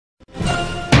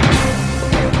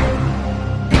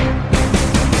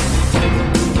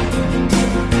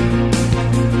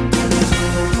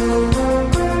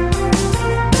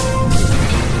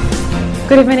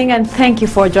Good evening and thank you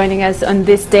for joining us on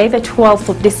this day, the 12th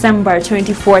of December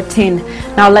 2014.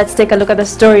 Now let's take a look at the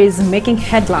stories making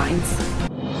headlines.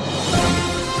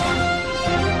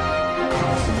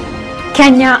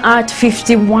 Kenya at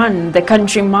 51. The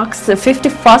country marks the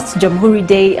 51st Jamuhuri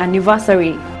Day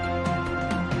anniversary.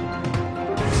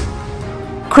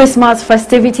 Christmas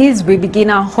festivities, we begin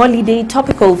our holiday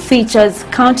topical features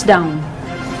countdown.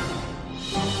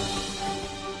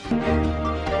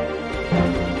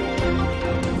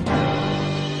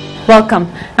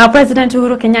 Welcome. Now, President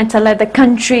Uhuru Kenyatta led the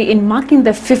country in marking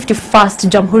the 51st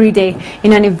Jamuhuri Day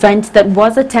in an event that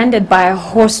was attended by a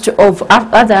host of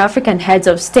other African heads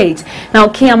of state. Now,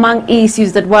 key among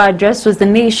issues that were addressed was the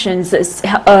nation's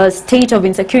state of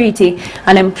insecurity,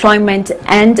 unemployment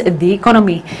and the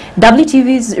economy.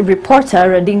 WTV's reporter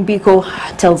Rading Biko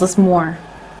tells us more.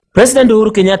 President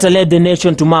Uhuru Kenyatta led the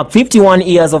nation to mark 51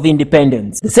 years of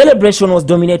independence. The celebration was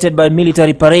dominated by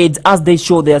military parades as they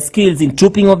showed their skills in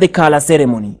trooping of the color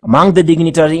ceremony. Among the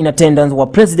dignitaries in attendance were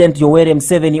President Yoweri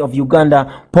Museveni of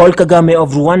Uganda, Paul Kagame of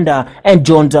Rwanda, and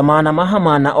John Dramani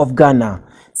Mahama of Ghana.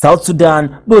 South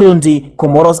Sudan, Burundi,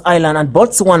 Comoros Island, and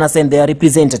Botswana sent their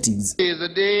representatives. It is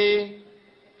a day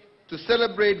to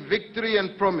celebrate victory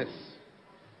and promise.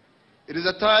 It is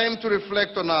a time to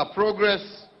reflect on our progress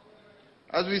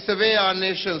as we survey our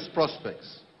nation's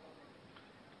prospects.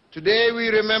 Today we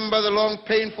remember the long,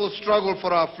 painful struggle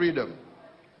for our freedom.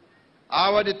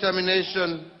 Our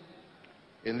determination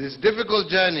in this difficult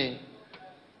journey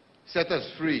set us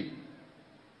free.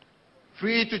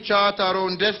 Free to chart our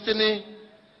own destiny,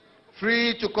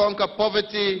 free to conquer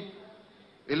poverty,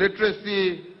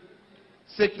 illiteracy,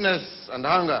 sickness, and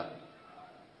hunger.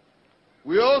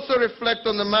 We also reflect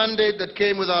on the mandate that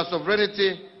came with our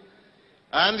sovereignty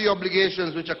and the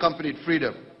obligations which accompanied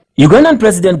freedom. Ugandan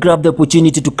president grabbed the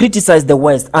opportunity to criticize the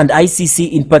West and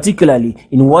ICC in particularly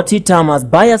in what he termed as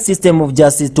biased system of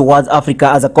justice towards Africa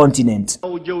as a continent.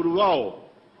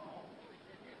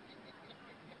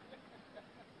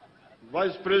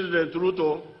 Vice President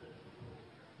Ruto,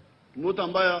 mtu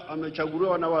ambaye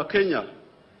amechaguliwa na Wakenya,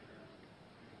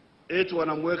 eti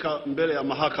wanamweka mbele ya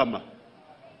mahakama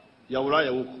ya Ulaya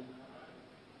huko.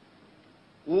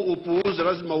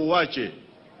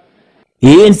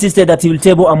 He insisted that he will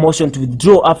table a motion to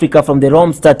withdraw Africa from the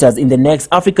Rome status in the next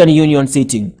African Union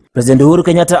sitting. President Uhuru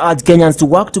Kenyatta urged Kenyans to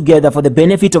work together for the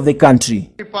benefit of the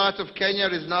country. Every part of Kenya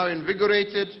is now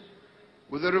invigorated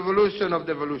with the revolution of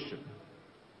devolution.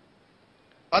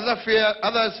 Others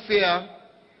fear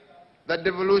that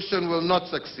devolution will not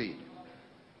succeed.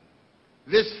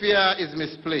 This fear is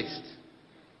misplaced.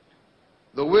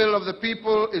 The will of the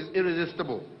people is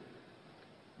irresistible.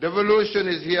 Devolution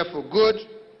is here for good.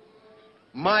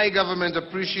 My government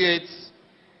appreciates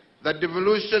that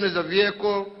devolution is a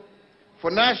vehicle for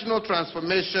national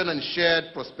transformation and shared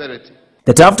prosperity.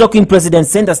 The tough-talking president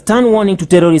sent a stern warning to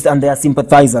terrorists and their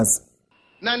sympathizers.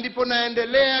 Na ndipo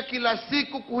naendelea kila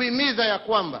siku kuhimiza ya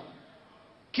kwamba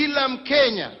kila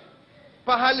Mkenya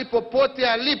pahali popote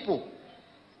alipo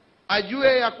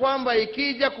ajue ya kwamba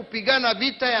ikija kupigana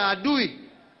vita ya adui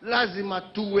lazima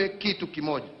tuwe kitu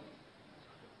kimoja.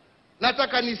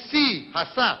 Nataka nisi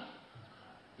hasa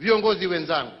viongozi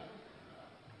wenzangu,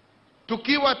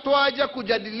 tukiwa twaja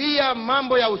kujadilia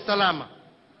mambo ya usalama,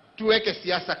 tuweke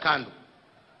siasa kando.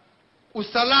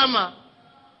 Usalama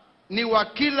ni wa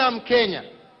kila Mkenya,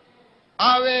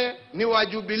 awe ni wa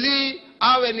Jubilee,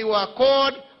 awe ni wa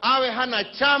CORD, awe hana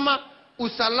chama,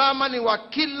 usalama ni wa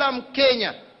kila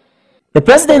Mkenya. The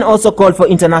president also called for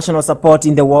international support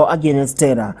in the war against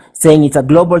terror, saying it's a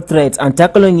global threat and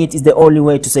tackling it is the only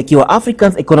way to secure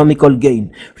Africans' economical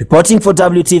gain. Reporting for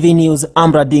WTV News,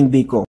 I'm Rading Biko.